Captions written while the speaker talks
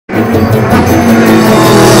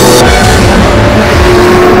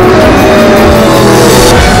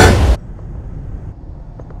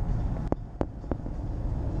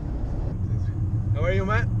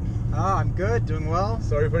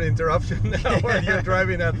sorry for the interruption. Now while you're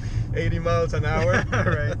driving at 80 miles an hour.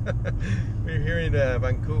 Right. We're here in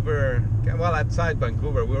Vancouver, well, outside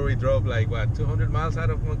Vancouver, where we drove like, what, 200 miles out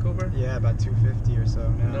of Vancouver? Yeah, about 250 or so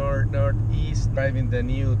now. Northeast, driving the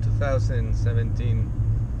new 2017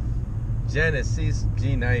 Genesis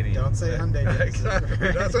G90. Don't say Hyundai Genesis.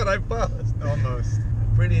 Exactly, that's what I paused. Almost.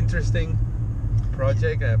 Pretty interesting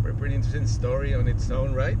project, a pretty interesting story on its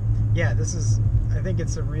own, right? Yeah, I think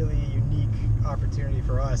it's a really unique opportunity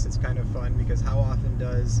for us. It's kind of fun because how often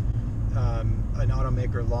does an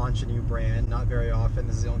automaker launch a new brand? Not very often.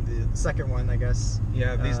 This is only the second one, I guess.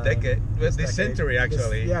 Yeah, this decade. This century,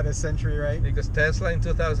 actually. This century, right? Because Tesla in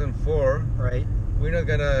 2004. Right. We're not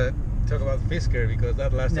gonna talk about Fisker because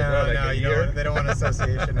that lasted a year. They don't want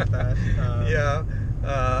association with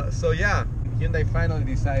that. So yeah, Hyundai finally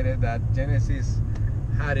decided that Genesis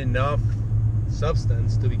had enough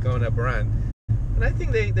substance to become a brand. And I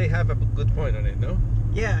think they have a good point on it, no?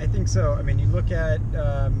 Yeah, I think so. I mean, you look at,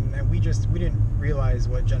 and we didn't realize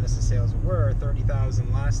what Genesis sales were,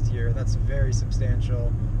 30,000 last year. That's very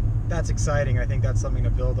substantial. That's exciting. I think that's something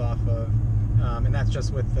to build off of. And that's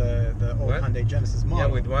just with the old Hyundai Genesis model.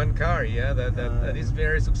 Yeah, with one car. Yeah, that is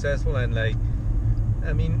very successful. And like,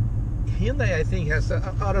 I mean, Hyundai, I think, has,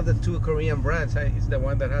 out of the two Korean brands, is the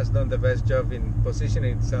one that has done the best job in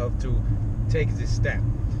positioning itself to take this step.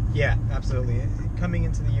 Yeah, absolutely. Coming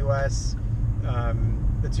into the U.S.,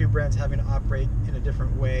 the two brands having to operate in a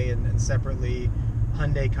different way and separately,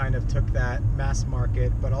 Hyundai kind of took that mass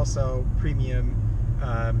market, but also premium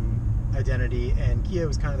identity, and Kia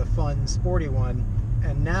was kind of the fun, sporty one.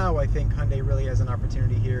 And now I think Hyundai really has an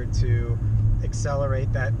opportunity here to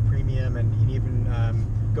accelerate that premium and even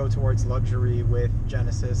go towards luxury with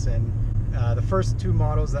Genesis. And the first two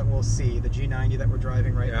models that we'll see, the G90 that we're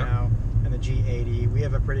driving right now and the G80, we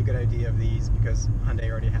have a pretty good idea of these because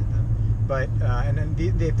Hyundai already had them. But and then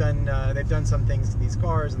they've done some things to these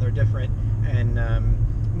cars, and they're different and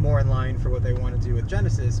more in line for what they want to do with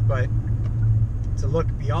Genesis. But to look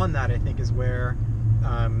beyond that, I think, is where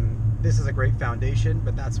this is a great foundation,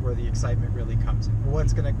 but that's where the excitement really comes in.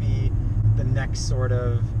 What's going to be the next sort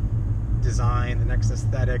of design, the next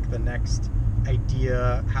aesthetic, the next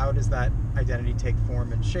idea? How does that identity take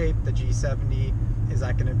form and shape? The G70, is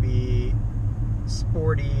that going to be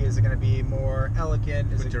sporty? Is it going to be more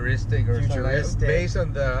elegant? Is futuristic or futuristic? Something? Based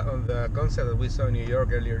on the concept that we saw in New York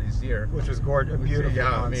earlier this year, which was gorgeous, beautiful. Yeah,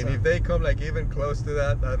 concept. I mean, if they come like even close to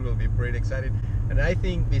that, that will be pretty exciting. And I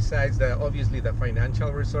think besides obviously the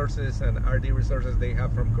financial resources and R&D resources they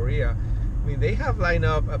have from Korea, I mean, they have lined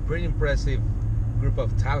up a pretty impressive group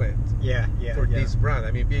of talent. For this brand.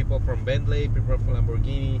 I mean, people from Bentley, people from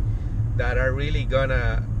Lamborghini, that are really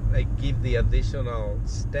gonna like give the additional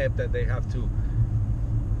step that they have to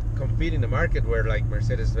compete in the market, where like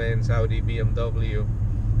Mercedes-Benz, Audi, BMW,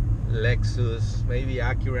 Lexus, maybe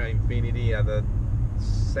Acura, Infiniti at the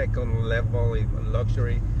second level in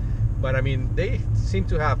luxury. But I mean, they seem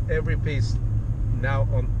to have every piece now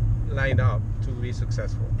lined up to be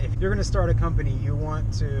successful. If you're going to start a company, you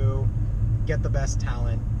want to get the best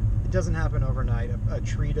talent. It doesn't happen overnight. A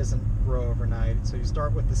tree doesn't grow overnight. So you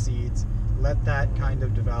start with the seeds, let that kind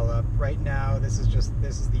of develop. Right now, this is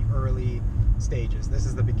the early stages. This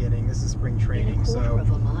is the beginning. This is spring training. So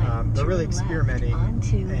they're really experimenting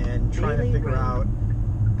and trying to figure out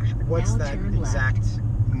what's that exact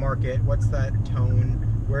market, what's that tone,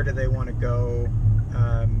 where do they want to go.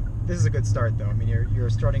 This is a good start, though. I mean, you're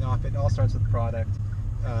starting off. It all starts with product.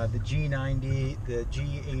 The G90, the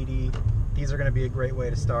G80, these are going to be a great way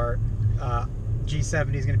to start.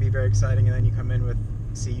 G70 is going to be very exciting, and then you come in with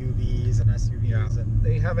CUVs and SUVs. Yeah. And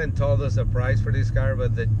they haven't told us the price for this car,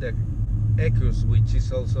 but the Ecus, which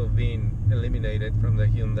is also being eliminated from the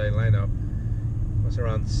Hyundai lineup, was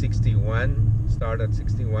around 61, start at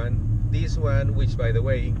 61. This one, which by the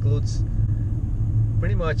way includes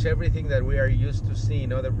pretty much everything that we are used to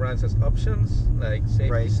seeing other brands as options, like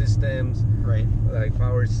safety systems, like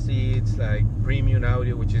power seats, like premium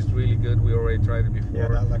audio, which is really good. We already tried it before. Yeah,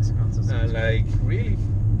 that Lexicon system. And like really,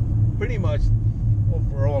 pretty much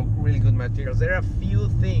overall, really good materials. There are a few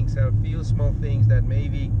things, a few small things that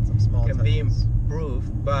maybe can be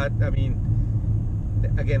improved, but I mean,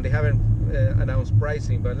 again, they haven't announced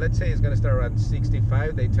pricing. But let's say it's going to start around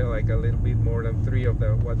 65. They tell like a little bit more than 3 of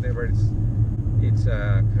the whatever it's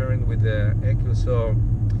current with the Ecus. So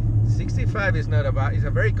 65 is not about. It's a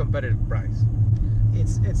very competitive price.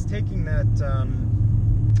 It's taking that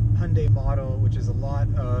Hyundai model, which is a lot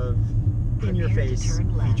of in-your-face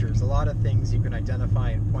features, a lot of things you can identify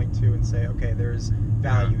and point to and say, okay, there's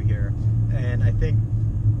value here. And I think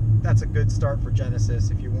that's a good start for Genesis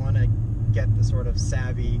if you want to get the sort of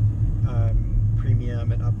savvy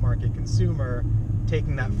premium and upmarket consumer,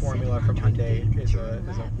 taking that formula from Hyundai is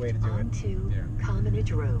a way to do it. Yeah.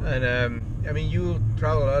 Commonage Road. And I mean, you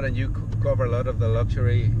travel a lot and you cover a lot of the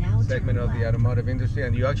luxury segment of the automotive industry,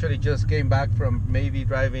 and you actually just came back from maybe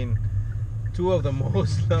driving two of the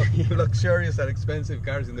most luxurious and expensive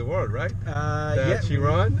cars in the world, right? The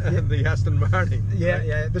Chiron and the Aston Martin. Yeah, right?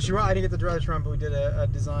 yeah. The Chiron, I didn't get to drive the Chiron, but we did a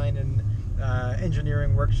design and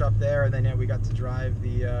engineering workshop there, and then we got to drive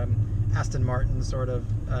the Aston Martin sort of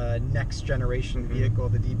next generation vehicle,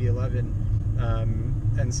 the DB11.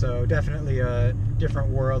 And so definitely a different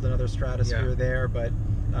world, another stratosphere there, but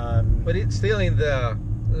it's still in the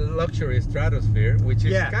luxury stratosphere, which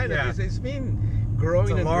is it's been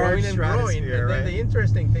growing and growing and growing. And then the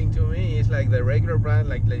interesting thing to me is like the regular brand,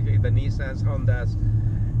 like the Nissans, Hondas,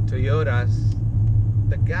 Toyotas,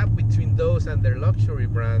 the gap between those and their luxury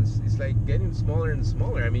brands is like getting smaller and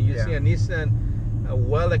smaller. I mean, you see a Nissan, a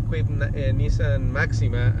well-equipped Nissan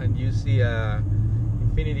Maxima, and you see a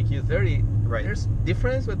Infiniti Q30. Right. There's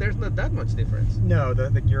difference, but there's not that much difference. No,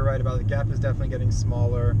 you're right about it. The gap is definitely getting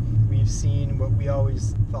smaller. We've seen what we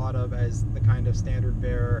always thought of as the kind of standard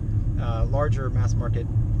bearer, larger mass market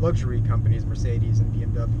luxury companies, Mercedes and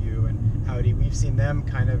BMW and Audi. We've seen them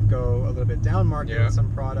kind of go a little bit down market with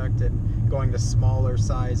some product and going to smaller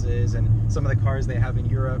sizes, and some of the cars they have in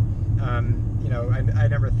Europe. You know, I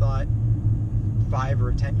never thought 5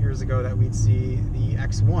 or 10 years ago that we'd see the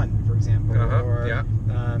X1, for example, or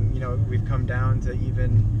you know, we've come down to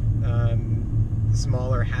even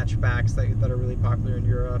smaller hatchbacks that are really popular in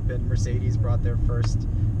Europe, and Mercedes brought their first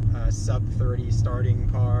sub 30 starting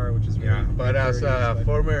car, which is really but as a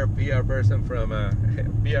former PR person from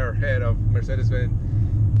PR head of Mercedes-Benz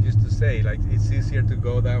used to say, like, it's easier to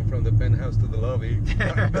go down from the penthouse to the lobby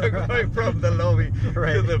than going from the lobby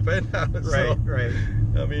to the penthouse. Right.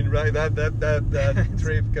 I mean, that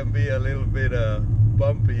trip can be a little bit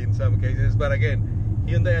bumpy in some cases, but again,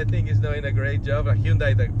 Hyundai, I think, is doing a great job.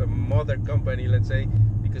 Hyundai, the mother company, let's say,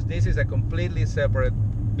 because this is a completely separate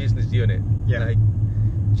business unit. Yeah. Like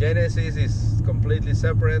Genesis is completely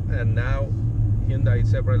separate, and now Hyundai is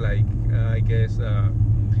separate. Like I guess,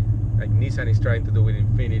 like Nissan is trying to do with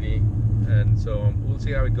Infiniti, and so we'll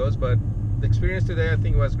see how it goes. But the experience today, I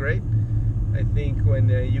think, was great. I think when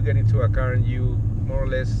you get into a car and you more or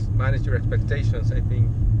less manage your expectations, I think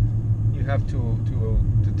you have to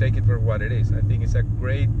take it for what it is. I think it's a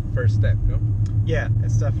great first step, no? Yeah,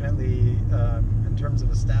 it's definitely, in terms of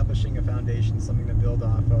establishing a foundation, something to build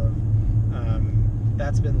off of.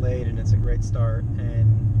 That's been laid, and it's a great start.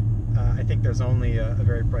 And I think there's only a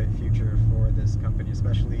very bright future for this company,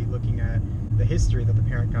 especially looking at the history that the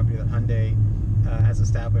parent company, that Hyundai, has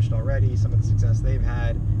established already, some of the success they've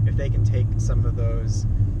had. If they can take some of those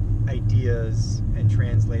ideas and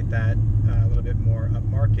translate that a little bit more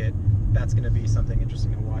upmarket, that's going to be something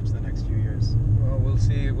interesting to watch in the next few years. Well, we'll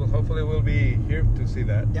see. Hopefully we'll be here to see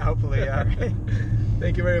that. Yeah, hopefully. Yeah. Right.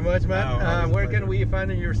 Thank you very much, Matt. Where can we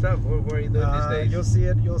find your stuff? Where are you doing these days?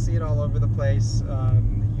 You'll see it all over the place.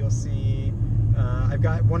 You'll see. I've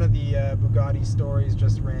got one of the Bugatti stories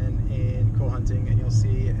just ran in Cool Hunting, and you'll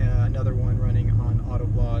see another one running on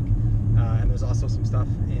Autoblog. And there's also some stuff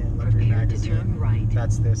in Luxury Magazine.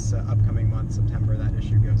 That's this upcoming month, September. That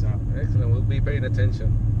issue goes out. Excellent. We'll be paying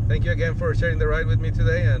attention. Thank you again for sharing the ride with me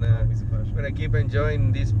today, and always a pleasure. I'm gonna keep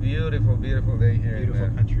enjoying this beautiful, beautiful day here beautiful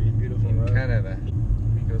country, beautiful in road. Canada,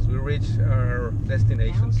 because we reached our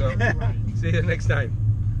destination. So see you next time.